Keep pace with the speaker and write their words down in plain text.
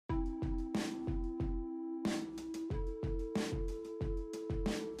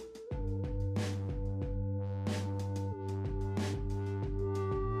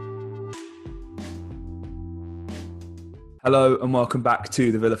Hello and welcome back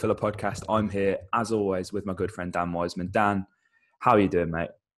to the Villa Filler podcast. I'm here, as always, with my good friend Dan Wiseman. Dan, how are you doing,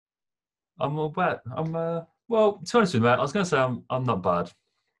 mate? I'm all bad. Well, to be honest with you, mate, I was going to say I'm not bad,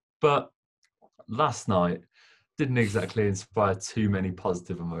 but last night didn't exactly inspire too many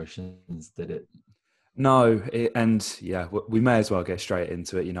positive emotions, did it? No, we may as well get straight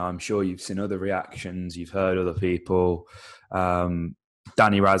into it. You know, I'm sure you've seen other reactions, you've heard other people.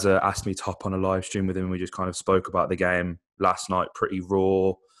 Danny Razza asked me to hop on a live stream with him. We just kind of spoke about the game last night, pretty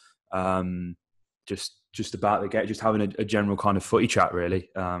raw. Just about the game, just having a general kind of footy chat, really.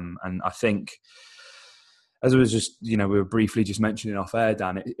 And I think, as it was just, we were briefly just mentioning off air,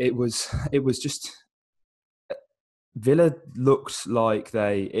 Dan, it was just Villa looked like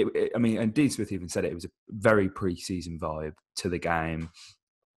and Dean Smith even said it was a very pre-season vibe to the game,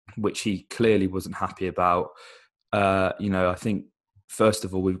 which he clearly wasn't happy about. I think, first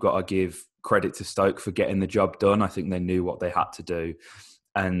of all, we've got to give credit to Stoke for getting the job done. I think they knew what they had to do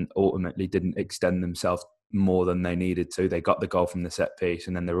and ultimately didn't extend themselves more than they needed to. They got the goal from the set piece,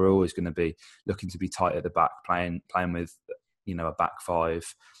 and then they were always going to be looking to be tight at the back, playing with, a back five.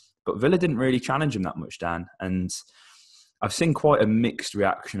 But Villa didn't really challenge him that much, Dan. And I've seen quite a mixed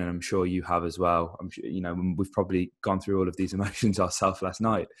reaction, and I'm sure you have as well. I'm sure, we've probably gone through all of these emotions ourselves last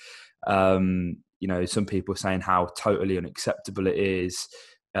night. Some people saying how totally unacceptable it is,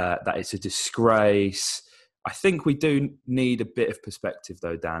 that it's a disgrace. I think we do need a bit of perspective,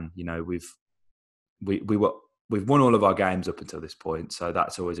 though, Dan. We've won all of our games up until this point, so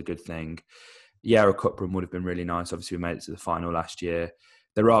that's always a good thing. Yeah, a cup run would have been really nice. Obviously, we made it to the final last year.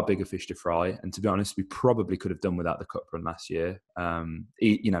 There are bigger fish to fry, and to be honest, we probably could have done without the cup run last year.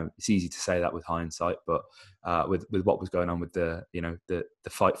 It's easy to say that with hindsight, but with what was going on with the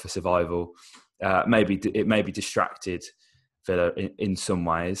fight for survival, maybe distracted Villa in some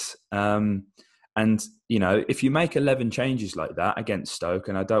ways. If you make 11 changes like that against Stoke,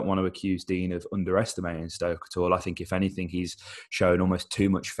 and I don't want to accuse Dean of underestimating Stoke at all. I think, if anything, he's shown almost too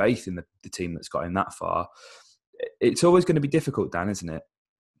much faith in the team that's got him that far. It's always going to be difficult, Dan, isn't it?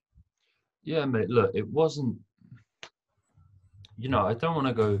 Yeah, mate. Look, it wasn't. I don't want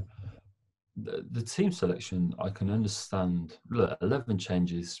to go. The team selection, I can understand. Look, 11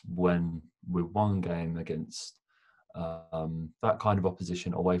 changes when we're one game against that kind of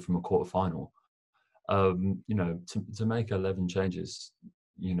opposition away from a quarter-final. To make 11 changes,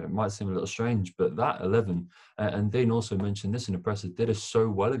 it might seem a little strange, but that 11, and Dean also mentioned this in the press, did us so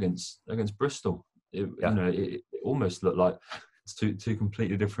well against Bristol. It almost looked like two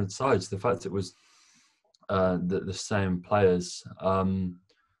completely different sides. The fact it was the same players,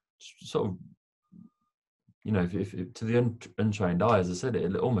 sort of, if to the untrained eye, as I said,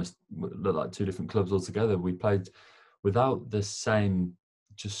 it almost looked like two different clubs altogether. We played without the same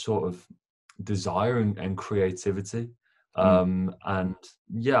just sort of desire and creativity. And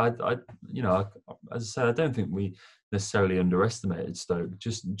yeah, as I said, I don't think we necessarily underestimated Stoke.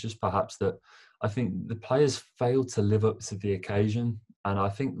 Just perhaps that I think the players failed to live up to the occasion, and I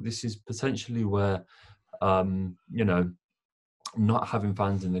think this is potentially where not having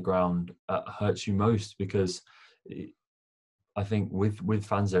fans in the ground hurts you most, because I think with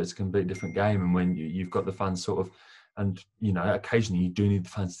fans there, it's a completely different game, and when you've got the fans sort of. And, occasionally you do need the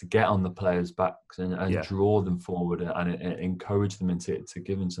fans to get on the players' backs and draw them forward and encourage them into to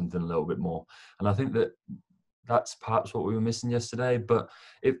give them something a little bit more. And I think that's perhaps what we were missing yesterday. But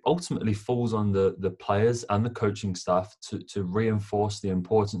it ultimately falls on the players and the coaching staff to reinforce the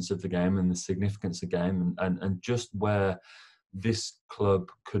importance of the game and the significance of the game and just where this club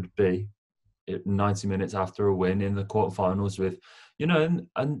could be 90 minutes after a win in the quarterfinals with,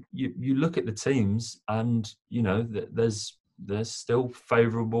 and you look at the teams and, there's still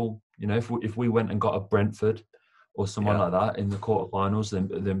favourable, if we went and got a Brentford or someone like that in the quarterfinals, then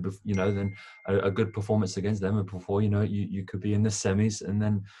a good performance against them and before, you could be in the semis. And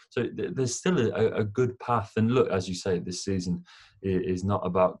then, so there's still a good path. And look, as you say, this season is not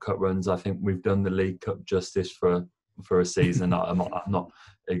about cup runs. I think we've done the League Cup justice for a season. I'm not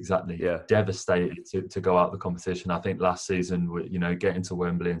exactly devastated to go out the competition. I think last season, getting to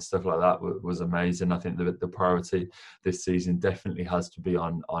Wembley and stuff like that was amazing. I think the priority this season definitely has to be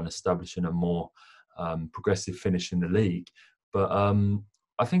on establishing a more progressive finish in the league. But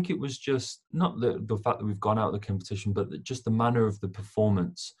I think it was just not the fact that we've gone out of the competition, but just the manner of the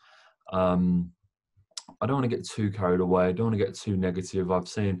performance. I don't want to get too carried away. I don't want to get too negative. I've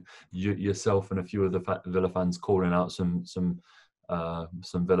seen yourself and a few of the Villa fans calling out some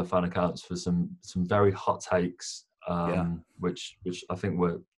Villa fan accounts for some very hot takes, which I think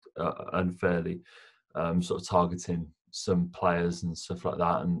were unfairly sort of targeting some players and stuff like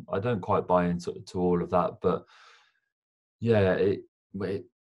that. And I don't quite buy into all of that. But Yeah,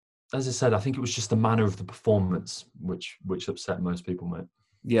 as I said, I think it was just the manner of the performance which upset most people, mate.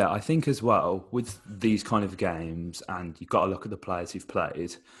 Yeah, I think as well with these kind of games, and you've got to look at the players who've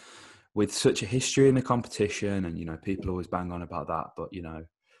played with such a history in the competition, and people always bang on about that, but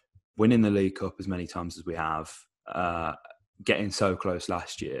winning the League Cup as many times as we have, getting so close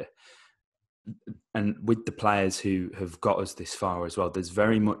last year, and with the players who have got us this far as well, there's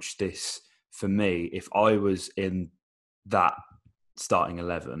very much this for me. If I was in that starting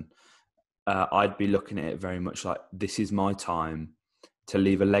 11, I'd be looking at it very much like this is my time to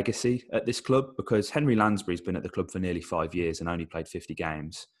leave a legacy at this club, because Henry Lansbury's been at the club for nearly 5 years and only played 50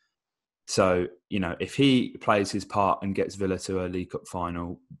 games. So, if he plays his part and gets Villa to a League Cup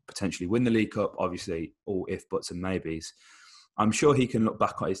final, potentially win the League Cup, obviously all if, buts and maybes, I'm sure he can look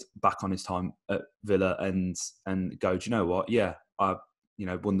back on his time at Villa and go, do you know what? Yeah, I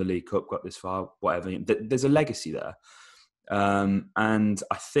won the League Cup, got this far, whatever. There's a legacy there. And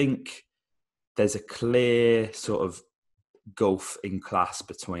I think there's a clear sort of gulf in class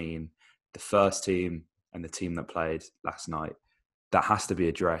between the first team and the team that played last night. That has to be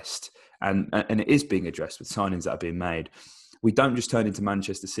addressed. And it is being addressed with signings that are being made. We don't just turn into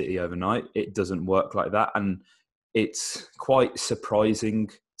Manchester City overnight. It doesn't work like that. And it's quite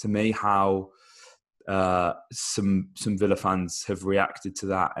surprising to me how some Villa fans have reacted to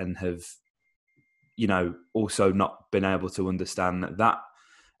that and have, also not been able to understand that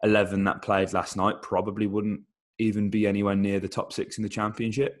 11 that played last night probably wouldn't even be anywhere near the top 6 in the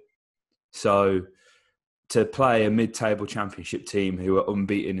Championship. So to play a mid-table Championship team who are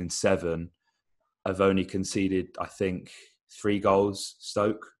unbeaten in 7, have only conceded, I think, 3 goals,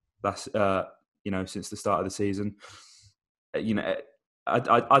 Stoke, that's since the start of the season.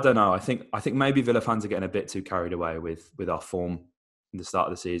 I don't know. I think maybe Villa fans are getting a bit too carried away with our form in the start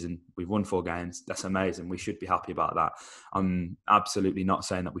of the season. We've won 4 games. That's amazing. We should be happy about that. I'm absolutely not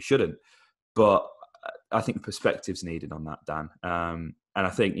saying that we shouldn't, but I think perspective's needed on that, Dan. And I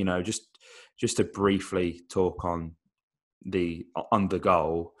think just to briefly talk on the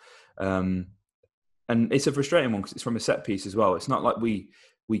goal, and it's a frustrating one because it's from a set piece as well. It's not like we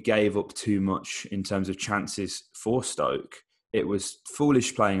gave up too much in terms of chances for Stoke. It was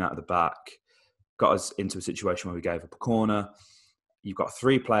foolish playing out of the back, got us into a situation where we gave up a corner. You've got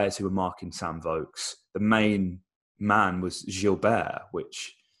 3 players who were marking Sam Vokes. The main man was Gilbert,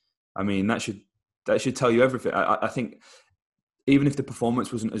 which, I mean, that should tell you everything. I think even if the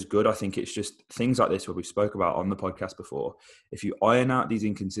performance wasn't as good, I think it's just things like this where we spoke about on the podcast before. If you iron out these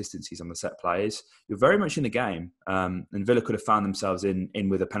inconsistencies on the set plays, you're very much in the game. And Villa could have found themselves in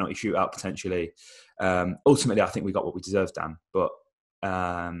with a penalty shootout potentially. Ultimately, I think we got what we deserved, Dan. But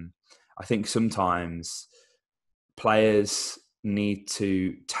I think sometimes players need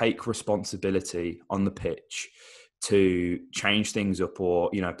to take responsibility on the pitch to change things up,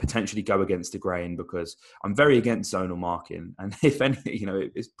 or potentially go against the grain, because I'm very against zonal marking, and if any,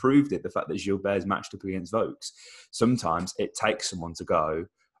 it's proved it, the fact that Gilbert's matched up against Vokes. Sometimes it takes someone to go,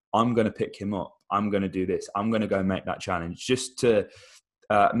 I'm going to pick him up, I'm going to do this, I'm going to go make that challenge, just to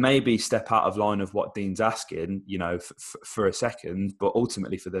maybe step out of line of what Dean's asking, for a second, but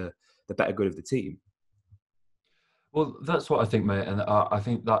ultimately for the better good of the team. Well, that's what I think, mate, and I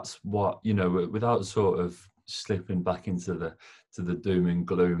think that's what, without sort of slipping back into the doom and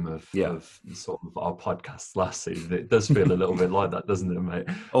gloom of sort of our podcast last season. It does feel a little bit like that, doesn't it, mate?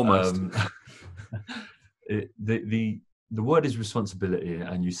 Almost. The word is responsibility,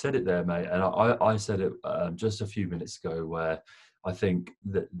 and you said it there, mate. And I said it just a few minutes ago, where I think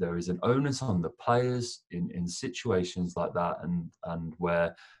that there is an onus on the players in situations like that, and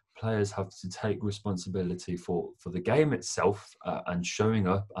where players have to take responsibility for the game itself, and showing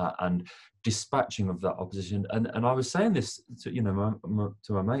up and dispatching of that opposition. And I was saying this to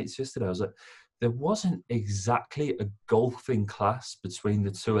my mates yesterday. I was like, there wasn't exactly a golfing class between the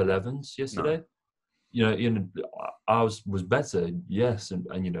 2 11s yesterday. No. Ours was better, yes, and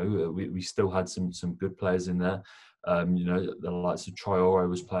we still had some good players in there. The likes of Traore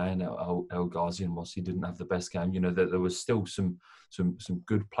was playing, El Ghazi, and whilst he didn't have the best game, there was still some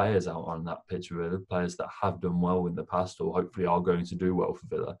good players out on that pitch, really, players that have done well in the past, or hopefully are going to do well for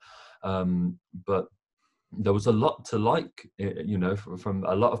Villa. But there was a lot to like, from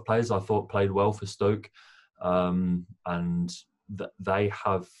a lot of players I thought played well for Stoke, and they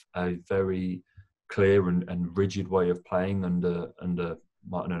have a very clear and rigid way of playing under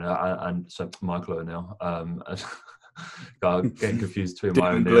Martin and so Michael O'Neill. Getting confused between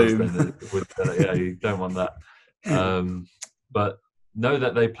my O'Neills. You don't want that. But know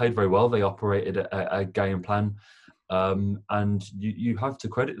that they played very well. They operated a game plan, and you have to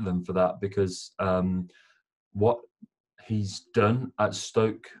credit them for that, because what he's done at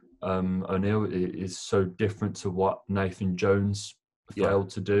Stoke, O'Neill, is so different to what Nathan Jones failed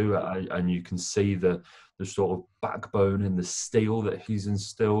to do, and you can see the sort of backbone and the steel that he's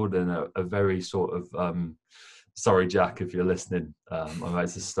instilled, and a very sort of sorry, Jack, if you're listening, my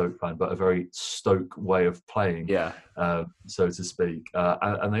mate's a Stoke fan, but a very Stoke way of playing, so to speak.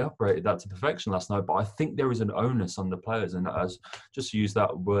 And they operated that to perfection last night. But I think there is an onus on the players, and as just to use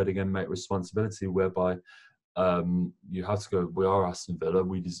that word again, mate, responsibility, whereby you have to go. We are Aston Villa.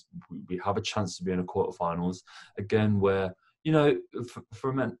 We have a chance to be in a quarterfinals again, where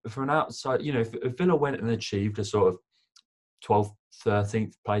from an outside, if Villa went and achieved a sort of 12th,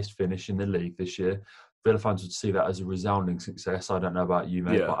 13th place finish in the league this year, Villa fans would see that as a resounding success. I don't know about you,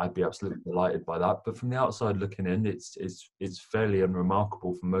 mate, but I'd be absolutely delighted by that. But from the outside looking in, it's fairly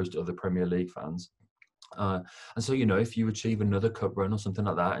unremarkable for most other Premier League fans. And so, if you achieve another cup run or something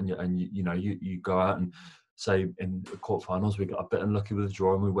like that, and you go out and say in the quarterfinals we got a bit unlucky with the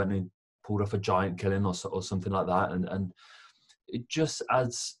draw and we went and pulled off a giant killing or something like that, and it just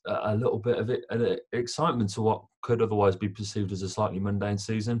adds a little bit of excitement to what could otherwise be perceived as a slightly mundane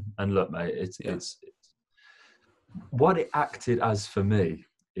season. And look, mate, it's what it acted as for me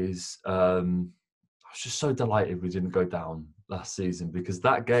is I was just so delighted we didn't go down last season, because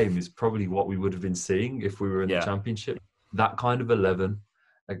that game is probably what we would have been seeing if we were in the Championship. That kind of 11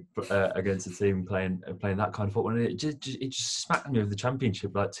 against a team playing that kind of football, and it just smacked me of the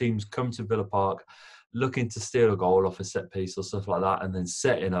Championship. Like, teams come to Villa Park looking to steal a goal off a set piece or stuff like that, and then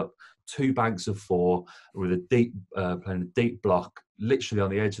setting up two banks of four with playing a deep block, literally on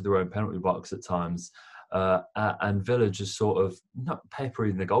the edge of their own penalty box at times. And Villa just sort of not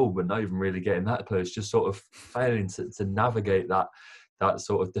peppering the goal, but not even really getting that close, just sort of failing to navigate that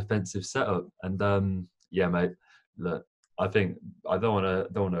sort of defensive setup. And mate, look, I think I don't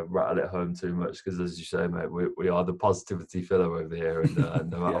want to rattle it home too much, because, as you say, mate, we are the positivity filler over here, and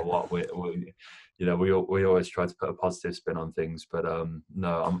no matter what, we always try to put a positive spin on things. But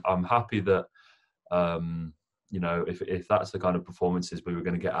no, I'm happy that if that's the kind of performances we were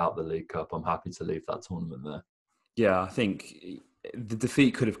going to get out of the League Cup, I'm happy to leave that tournament there. Yeah, I think the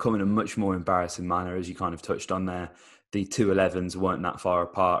defeat could have come in a much more embarrassing manner, as you kind of touched on there. The 2-11s weren't that far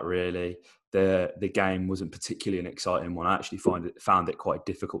apart, really. The game wasn't particularly an exciting one. I actually found it quite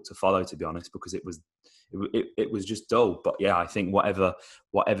difficult to follow, to be honest, because it was just dull. But yeah, I think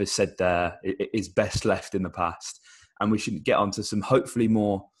whatever's said there is best left in the past, and we should get on to some hopefully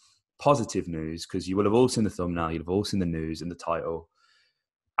more positive news, because you will have all seen the thumbnail, you'll have all seen the news and the title.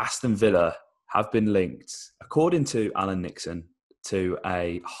 Aston Villa have been linked, according to Alan Nixon, to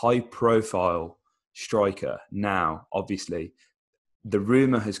a high-profile striker. Now, obviously, the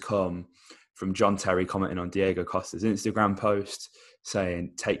rumour has come from John Terry commenting on Diego Costa's Instagram post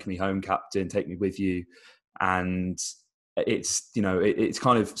saying, "Take me home, captain, take me with you." And it's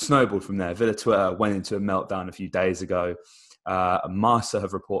kind of snowballed from there. Villa Twitter went into a meltdown a few days ago. Marca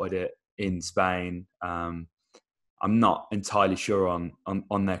have reported it in Spain. I'm not entirely sure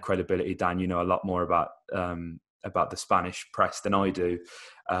on their credibility. Dan, you know a lot more about the Spanish press than I do.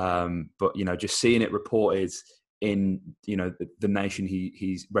 But just seeing it reported in the nation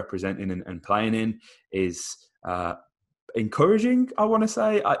he's representing and playing in is encouraging, I want to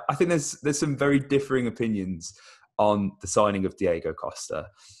say. I think there's some very differing opinions on the signing of Diego Costa.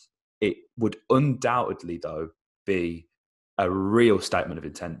 It would undoubtedly, though, be a real statement of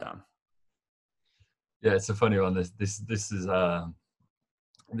intent, Dan. Yeah, it's a funny one. This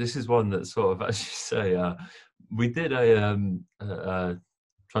is one that sort of, as you say, we did a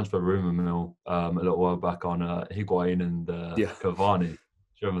transfer rumour mill a little while back on Higuain and Cavani. Do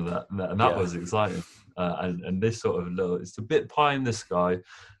you remember that? And that was exciting. And this sort of it's a bit pie in the sky.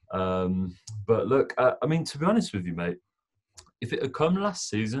 But look, I mean, to be honest with you, mate, if it had come last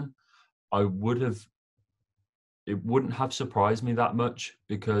season, it wouldn't have surprised me that much,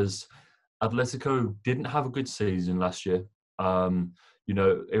 because Atletico didn't have a good season last year.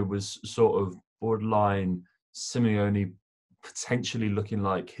 It was sort of borderline Simeone potentially looking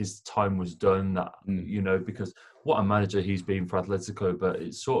like his time was done, because what a manager he's been for Atletico, but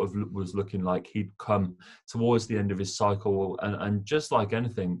it sort of was looking like he'd come towards the end of his cycle, and just like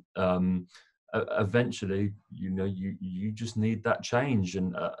anything, eventually, you just need that change,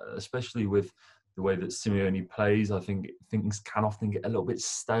 and especially with the way that Simeone plays, I think things can often get a little bit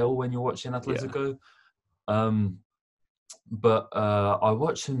stale when you're watching Atletico. But I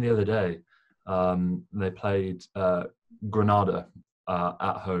watched him the other day. They played Granada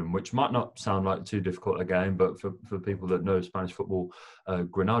at home, which might not sound like too difficult a game, but for people that know Spanish football,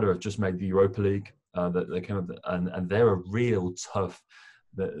 Granada have just made the Europa League. That they came up, and they're a real tough.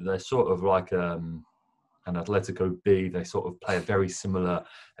 They're sort of like and Atletico B, they sort of play a very similar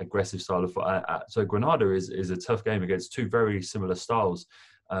aggressive style of football. So Granada is a tough game against two very similar styles.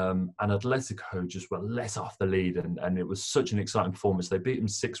 And Atletico just were let off the lead, and it was such an exciting performance. They beat them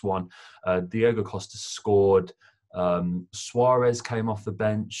 6-1. Diego Costa scored. Suarez came off the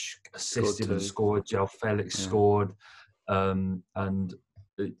bench, assisted and scored. João Felix scored. And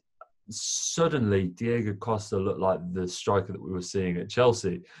suddenly Diego Costa looked like the striker that we were seeing at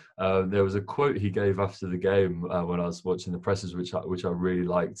Chelsea. There was a quote he gave after the game when I was watching the presses, which I really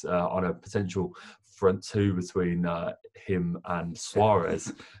liked, on a potential front two between him and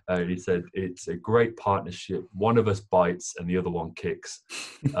Suarez. He said, "It's a great partnership. One of us bites and the other one kicks."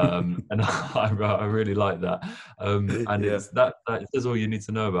 And I really like that. And it's that is all you need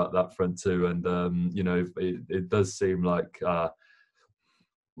to know about that front two. And it does seem like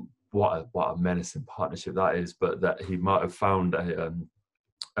what a menacing partnership that is. But that he might have found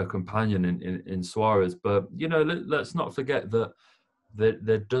a companion in Suarez. But let's not forget that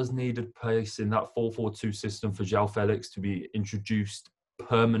there does need a place in that 4-4-2 system for João Felix to be introduced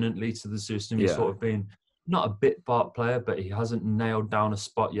permanently to the system. He's sort of been not a bit part player, but he hasn't nailed down a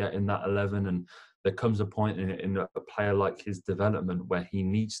spot yet in that 11. And there comes a point in a player like his development where he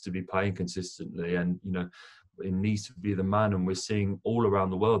needs to be playing consistently, and he needs to be the man. And we're seeing all around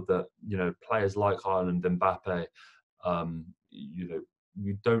the world that players like Haaland, Mbappe,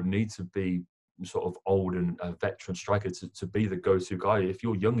 you don't need to be sort of old and a veteran striker to be the go-to guy. If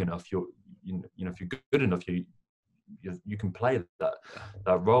you're young enough, if you're good enough, you can play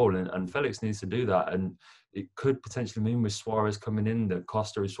that role, and Felix needs to do that. And it could potentially mean with Suarez coming in that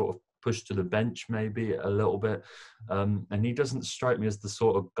Costa is sort of pushed to the bench maybe a little bit, and he doesn't strike me as the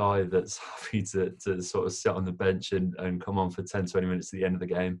sort of guy that's happy to sort of sit on the bench and come on for 10-20 minutes at the end of the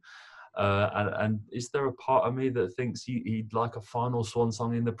game. And is there a part of me that thinks he'd like a final swan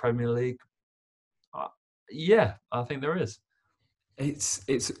song in the Premier League? Yeah, I think there is.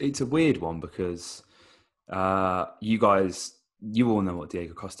 It's a weird one because you all know what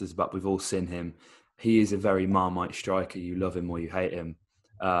Diego Costa's about. We've all seen him. He is a very Marmite striker. You love him or you hate him.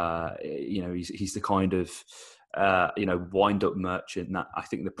 He's the kind of wind-up merchant that I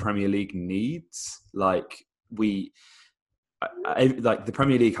think the Premier League needs. Like the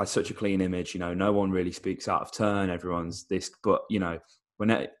Premier League has such a clean image. No one really speaks out of turn. Everyone's this, but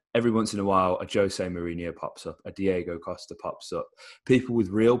when every once in a while, a Jose Mourinho pops up, a Diego Costa pops up, people with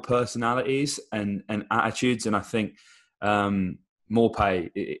real personalities and attitudes. And I think Morpay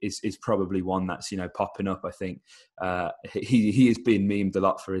is probably one that's popping up. I think he has been memed a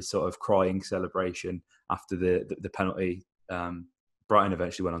lot for his sort of crying celebration after the penalty. Brighton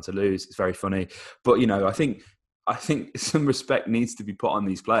eventually went on to lose. It's very funny, but I think some respect needs to be put on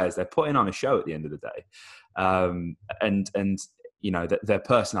these players. They're putting on a show at the end of the day, and their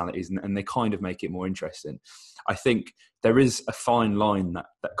personalities, and they kind of make it more interesting. I think there is a fine line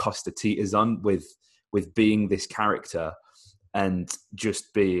that Costa teeters on with being this character and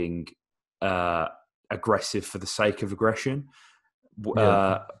just being aggressive for the sake of aggression,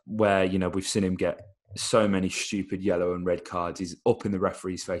 where we've seen him get so many stupid yellow and red cards. He's up in the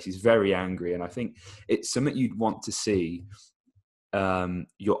referee's face. He's very angry, and I think it's something you'd want to see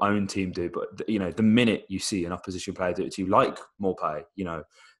your own team do. But the minute you see an opposition player do it to you, like Morpay,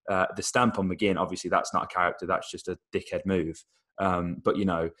 the stamp on McGinn, obviously that's not a character, that's just a dickhead move. But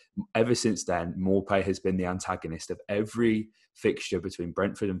ever since then, Morpay has been the antagonist of every fixture between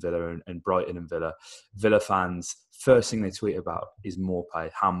Brentford and Villa and Brighton and Villa. Villa fans, first thing they tweet about is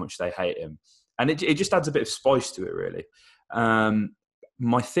Morpay, how much they hate him. And it just adds a bit of spice to it, really.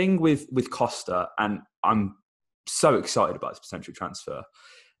 My thing with Costa, and I'm so excited about this potential transfer,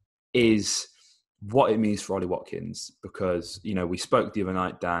 is what it means for Ollie Watkins. Because, we spoke the other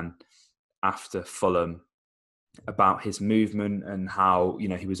night, Dan, after Fulham, about his movement and how,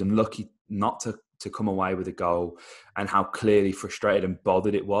 he was unlucky not to come away with a goal, and how clearly frustrated and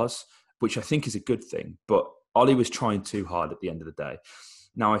bothered it was, which I think is a good thing. But Ollie was trying too hard at the end of the day.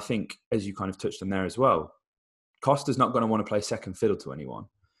 Now, I think, as you kind of touched on there as well, Costa's not going to want to play second fiddle to anyone.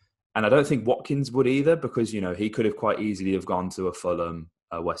 And I don't think Watkins would either, because, he could have quite easily have gone to a Fulham,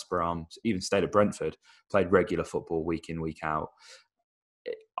 West Brom, even stayed at Brentford, played regular football week in, week out.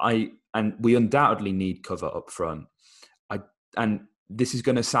 And we undoubtedly need cover up front. And this is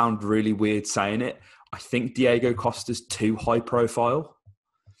going to sound really weird saying it. I think Diego Costa's too high profile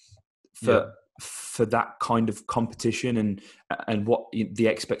for that kind of competition and what the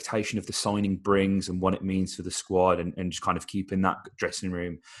expectation of the signing brings and what it means for the squad, and just kind of keeping that dressing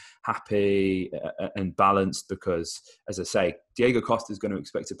room happy and balanced. Because, as I say, Diego Costa is going to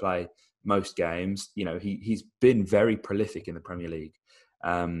expect to play most games. He's been very prolific in the Premier League.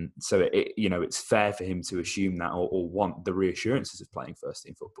 So it's fair for him to assume that or want the reassurances of playing first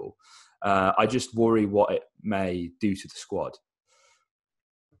team football. I just worry what it may do to the squad.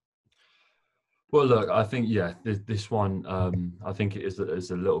 Well, look, I think this one, I think it is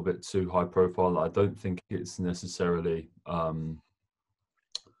a little bit too high profile. I don't think it's necessarily,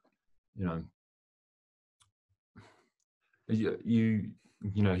 he's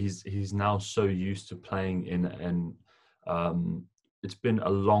now so used to playing in it's been a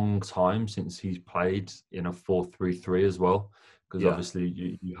long time since he's played in a 4-3-3 as well, because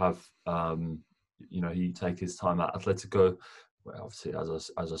obviously you have he take his time at Atletico. Well, obviously, as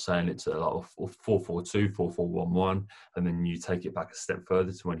I was saying, it's a lot of 4-4-2, 4-4-1-1, and then you take it back a step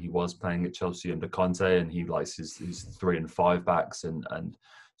further to when he was playing at Chelsea under Conte, and he likes his 3 and 5 backs, and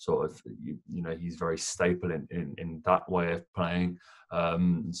sort of he's very staple in that way of playing.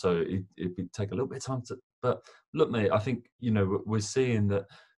 So it would take a little bit of time to. But look, mate, I think we're seeing that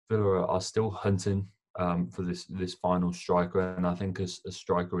Villa are still hunting for this final striker, and I think a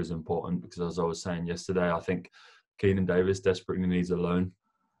striker is important because, as I was saying yesterday, I think Keenan Davis desperately needs a loan.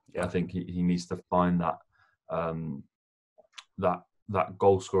 I think he needs to find that that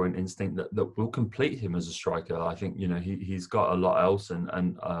goal scoring instinct that will complete him as a striker. I think he's got a lot else, and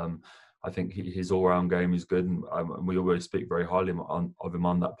I think his all round game is good, and we always speak very highly of him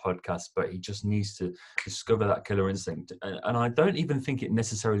on that podcast. But he just needs to discover that killer instinct, and I don't even think it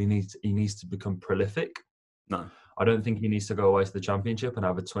necessarily needs to become prolific. No, I don't think he needs to go away to the Championship and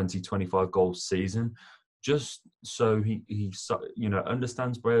have a 20-25 goal season. Just so he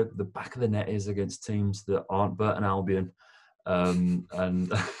understands where the back of the net is against teams that aren't Burton Albion,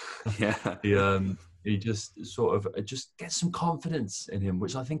 and he just sort of just gets some confidence in him,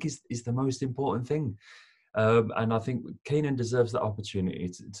 which I think is the most important thing. And I think Keenan deserves that opportunity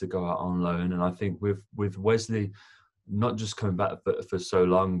to go out on loan. And I think with Wesley not just coming back for so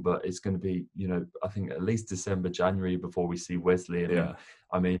long, but it's going to be, I think at least December, January before we see Wesley.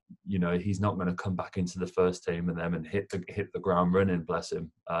 I mean, he's not going to come back into the first team and hit the ground running, bless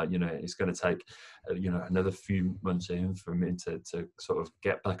him. It's going to take, another few months for him to sort of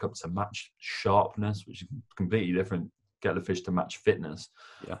get back up to match sharpness, which is completely different. Get the fish to match fitness,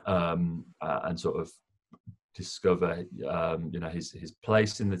 and sort of discover his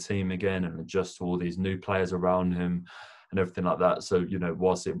place in the team again and adjust to all these new players around him and everything like that. So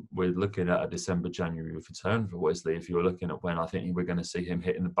whilst we're looking at a December-January return for Wesley, if you're looking at when I think we're going to see him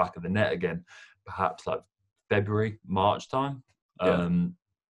hitting the back of the net again, perhaps like February, March time,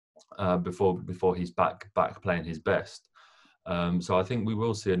 before he's back playing his best. So I think we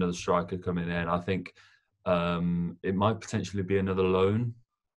will see another striker coming in. I think it might potentially be another loan.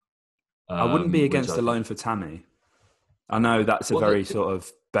 I wouldn't be against a loan for Tammy. I know that's a very sort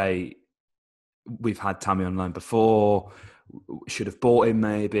of bait. We've had Tammy on loan before. Should have bought him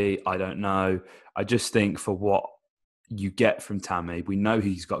maybe. I don't know. I just think for what you get from Tammy, we know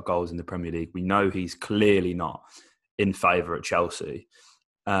he's got goals in the Premier League. We know he's clearly not in favour at Chelsea.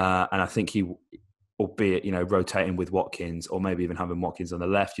 And I think he, albeit, rotating with Watkins or maybe even having Watkins on the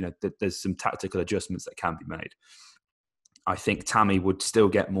left, there's some tactical adjustments that can be made. I think Tammy would still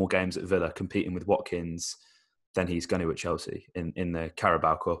get more games at Villa competing with Watkins than he's going to at Chelsea in the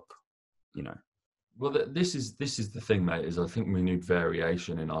Carabao Cup, Well, this is the thing, mate, is I think we need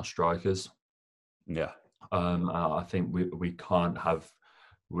variation in our strikers. Yeah. I think we can't have...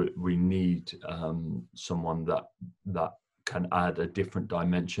 We need someone that can add a different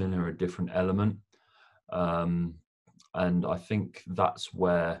dimension or a different element. And I think that's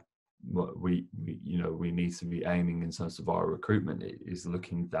where we need to be aiming in terms of our recruitment. It is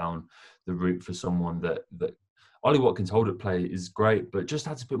looking down the route for someone that Ollie Watkins hold-up play is great, but just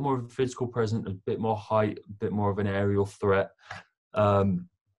adds a bit more of a physical presence, a bit more height, a bit more of an aerial threat, and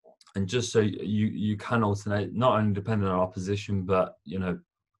just so you can alternate, not only depending on our position, but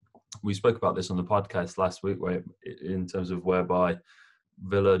we spoke about this on the podcast last week, where in terms of whereby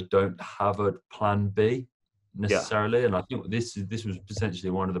Villa don't have a plan B necessarily, and I think this was potentially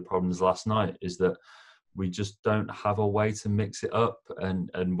one of the problems last night, is that we just don't have a way to mix it up,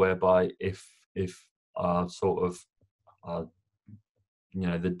 and whereby if sort of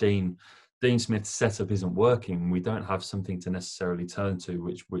the Dean Smith setup isn't working, we don't have something to necessarily turn to,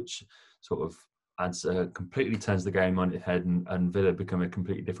 which sort of adds completely turns the game on its head, and Villa become a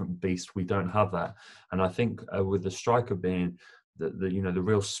completely different beast. We don't have that, and I think with the striker being the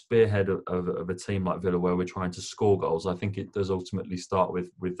real spearhead of a team like Villa, where we're trying to score goals, I think it does ultimately start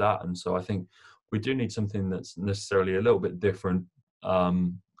with that. And so I think we do need something that's necessarily a little bit different,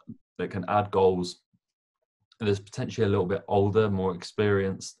 that can add goals. There's potentially a little bit older, more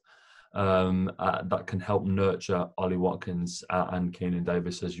experienced, that can help nurture Ollie Watkins and Keenan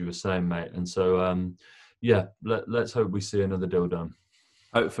Davis, as you were saying, mate. And so, let's hope we see another deal done.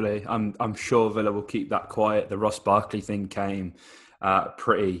 Hopefully, I'm sure Villa will keep that quiet. The Ross Barkley thing came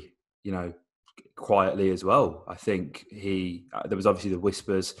pretty, quietly as well. I think there was obviously the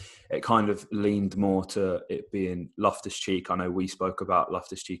whispers. It kind of leaned more to it being Loftus-Cheek. I know we spoke about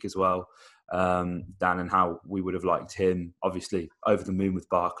Loftus-Cheek as well, Dan, and how we would have liked him. Obviously, over the moon with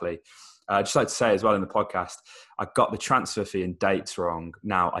Barkley. I'd just like to say as well in the podcast, I got the transfer fee and dates wrong.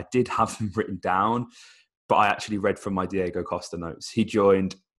 Now, I did have them written down, but I actually read from my Diego Costa notes. He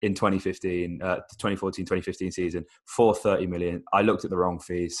joined in 2014-2015 season for 30 million. I looked at the wrong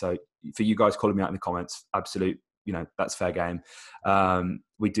fees. So for you guys calling me out in the comments, absolute, that's fair game.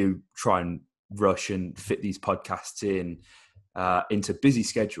 We do try and rush and fit these podcasts into busy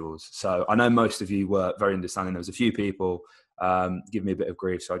schedules. So I know most of you were very understanding. There was a few people give me a bit of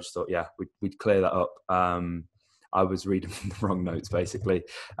grief. So I just thought, we'd clear that up. I was reading the wrong notes basically.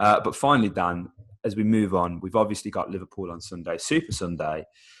 But finally, Dan, as we move on, we've obviously got Liverpool on Sunday, Super Sunday.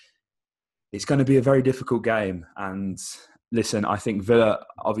 It's going to be a very difficult game. And listen, I think Villa,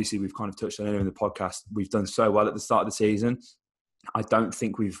 obviously we've kind of touched on it in the podcast. We've done so well at the start of the season. I don't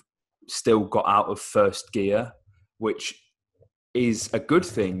think we've still got out of first gear, which is a good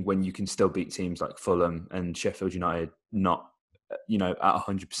thing when you can still beat teams like Fulham and Sheffield United, not, at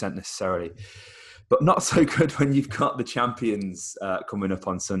 100% necessarily. But not so good when you've got the champions coming up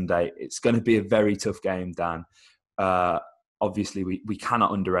on Sunday. It's going to be a very tough game, Dan. Obviously, we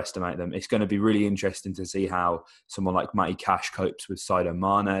cannot underestimate them. It's going to be really interesting to see how someone like Matty Cash copes with Sadio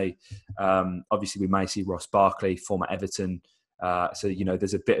Mane. Obviously, we may see Ross Barkley, former Everton. So,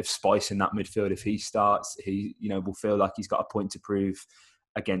 there's a bit of spice in that midfield. If he starts, he, will feel like he's got a point to prove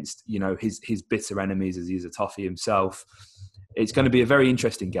against, his bitter enemies, as he's a toffee himself. It's going to be a very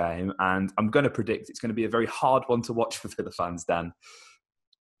interesting game, and I'm going to predict it's going to be a very hard one to watch for Villa fans, Dan.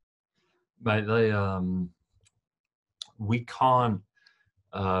 Mate, we can't,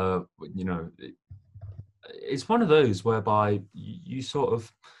 it's one of those whereby you sort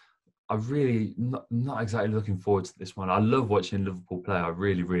of, I really not exactly looking forward to this one. I love watching Liverpool play, I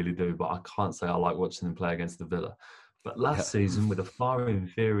really, really do, but I can't say I like watching them play against the Villa. But last season, with a far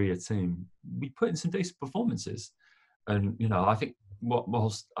inferior team, we put in some decent performances. And, I think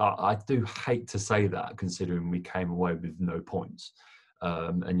whilst I do hate to say that, considering we came away with no points.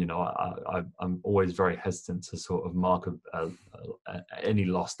 I'm always very hesitant to sort of mark any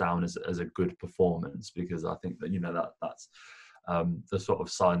loss down as a good performance, because I think that that's the sort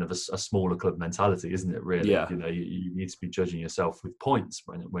of sign of a smaller club mentality, isn't it, really? Yeah. You need to be judging yourself with points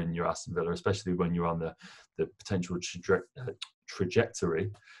when you're Aston Villa, especially when you're on the potential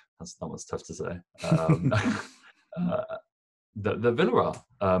trajectory. That one's tough to say. The Villa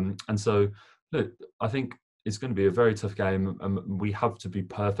are. And so, look, I think it's going to be a very tough game. We have to be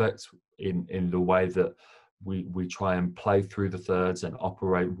perfect in the way that we try and play through the thirds and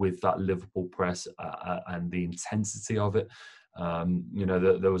operate with that Liverpool press and the intensity of it.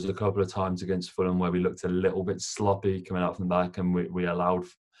 There was a couple of times against Fulham where we looked a little bit sloppy coming out from the back, and we allowed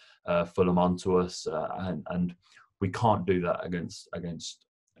Fulham onto us, and we can't do that against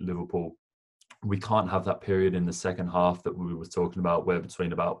Liverpool. We can't have that period in the second half that we were talking about, where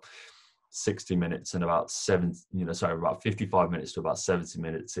between about 60 minutes and about 55 minutes to about 70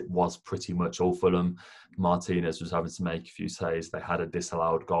 minutes, it was pretty much all Fulham. Martinez was having to make a few saves. They had a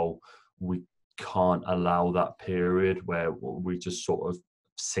disallowed goal. We can't allow that period where we just sort of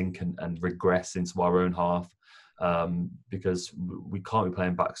sink and regress into our own half, because we can't be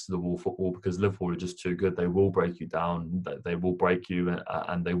playing backs to the wall football, because Liverpool are just too good. They will break you down, they will break you,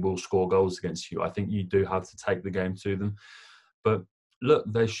 and they will score goals against you. I think you do have to take the game to them. But look,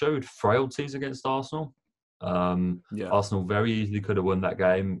 they showed frailties against Arsenal. Arsenal very easily could have won that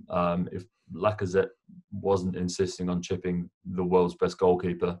game if Lacazette wasn't insisting on chipping the world's best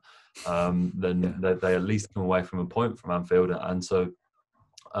goalkeeper. Then they at least come away from a point from Anfield. And so,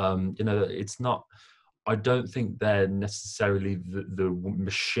 it's not... I don't think they're necessarily the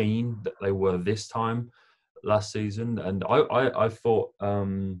machine that they were this time last season. And I thought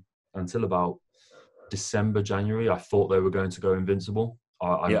until about December, January, I thought they were going to go invincible.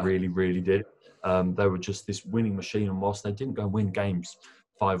 I really, really did. They were just this winning machine, and whilst they didn't go and win games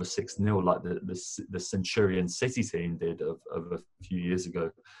 5 or 6-0 like the Centurion City team did of a few years ago,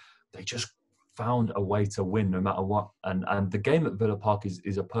 they just found a way to win no matter what. And the game at Villa Park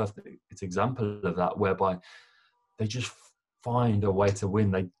is a perfect example of that, whereby they just find a way to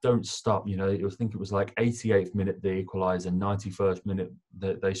win. They don't stop. I think it was like 88th minute they equalised, and 91st minute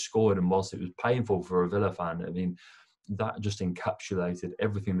they scored. And whilst it was painful for a Villa fan, I mean, that just encapsulated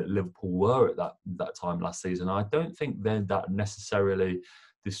everything that Liverpool were at that time last season. I don't think they're that necessarily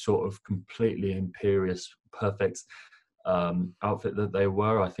this sort of completely imperious, perfect outfit that they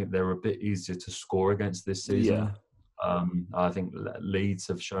were. I think they were a bit easier to score against this season. I think Leeds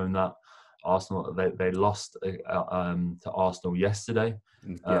have shown that. Arsenal, they lost to Arsenal yesterday.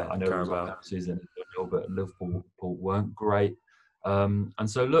 I know Carabao. it was our season, but Liverpool weren't great. And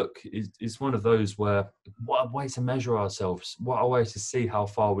so, look, it's one of those where what a way to measure ourselves, what a way to see how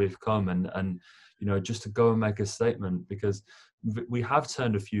far we've come, and just to go and make a statement, because we have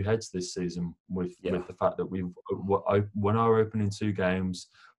turned a few heads this season with the fact that we've won our opening 2 games,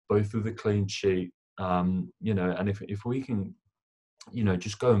 both with a clean sheet. And if we can,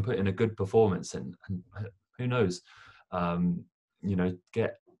 just go and put in a good performance, and who knows,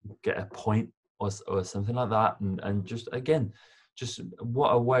 get a point or something like that, and just again, just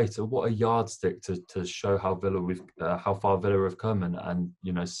what a yardstick to show how how far Villa have come, and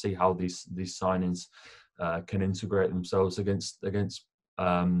see how these signings can integrate themselves against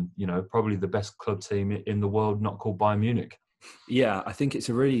probably the best club team in the world, not called Bayern Munich. Yeah, I think it's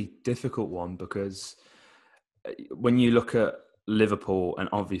a really difficult one, because when you look at Liverpool, and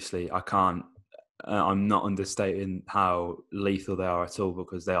obviously I'm not understating how lethal they are at all,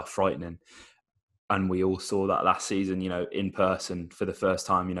 because they are frightening. And we all saw that last season, in person for the first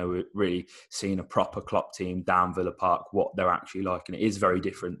time. We're really seeing a proper Klopp team down Villa Park, what they're actually like. And it is very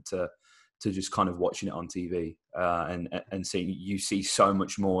different to just kind of watching it on TV and seeing. You see so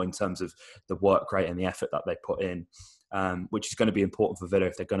much more in terms of the work rate and the effort that they put in, which is going to be important for Villa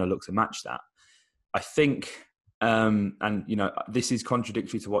if they're going to look to match that. I think, this is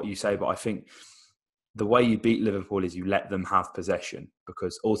contradictory to what you say, but I think the way you beat Liverpool is you let them have possession,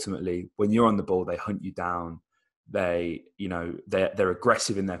 because ultimately when you're on the ball, they hunt you down. They're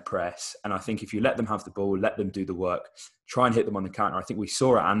aggressive in their press. And I think if you let them have the ball, let them do the work, try and hit them on the counter. I think we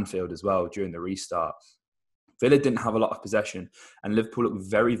saw at Anfield as well during the restart, Villa didn't have a lot of possession and Liverpool looked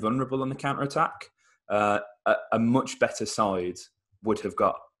very vulnerable on the counter-attack. A much better side would have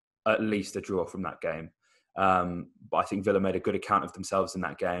got at least a draw from that game. But I think Villa made a good account of themselves in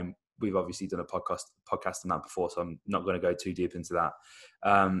that game. We've obviously done a podcast on that before, so I'm not going to go too deep into that.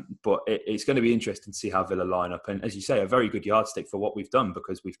 But it's going to be interesting to see how Villa line up. And as you say, a very good yardstick for what we've done,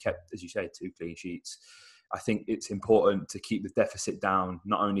 because we've kept, as you say, 2 clean sheets. I think it's important to keep the deficit down,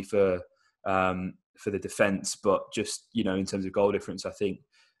 not only for the defence, but just, in terms of goal difference. I think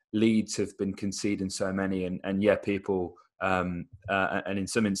Leeds have been conceding so many, and people... and in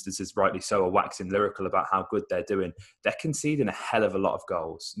some instances, rightly so, are waxing lyrical about how good they're doing. They're conceding a hell of a lot of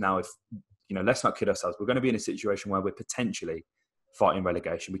goals. Now, if let's not kid ourselves, we're going to be in a situation where we're potentially fighting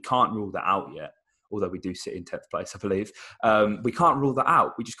relegation. We can't rule that out yet, although we do sit in 10th place, I believe. We can't rule that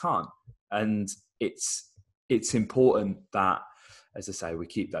out. We just can't. And it's important that, as I say, we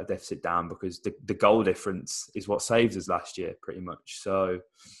keep that deficit down, because the goal difference is what saved us last year, pretty much. So,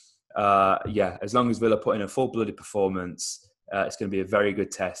 as long as Villa put in a full-blooded performance, it's going to be a very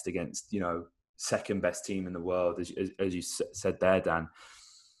good test against, second best team in the world, as you said there, Dan.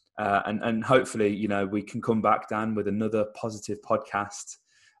 And hopefully, we can come back, Dan, with another positive podcast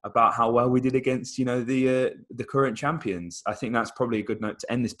about how well we did against, the current champions. I think that's probably a good note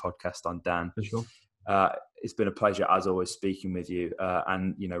to end this podcast on, Dan. For sure. It's been a pleasure, as always, speaking with you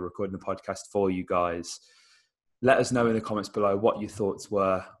and, recording the podcast for you guys. Let us know in the comments below what your thoughts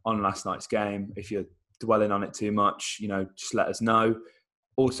were on last night's game. If you're dwelling on it too much, just let us know.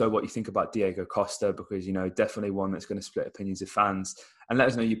 Also, what you think about Diego Costa, because, definitely one that's going to split opinions of fans. And let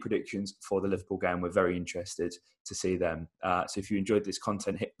us know your predictions for the Liverpool game. We're very interested to see them. So if you enjoyed this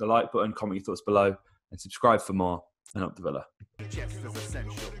content, hit the like button, comment your thoughts below, and subscribe for more. And up the Villa. Chester's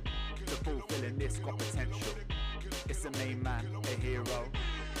essential. The fulfilling this got potential. It's a main man, a hero.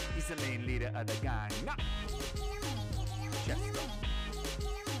 He's the main leader of the gang. Chester.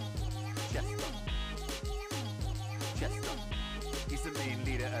 Chester. Chester. He's the main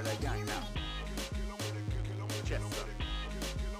leader of the gang.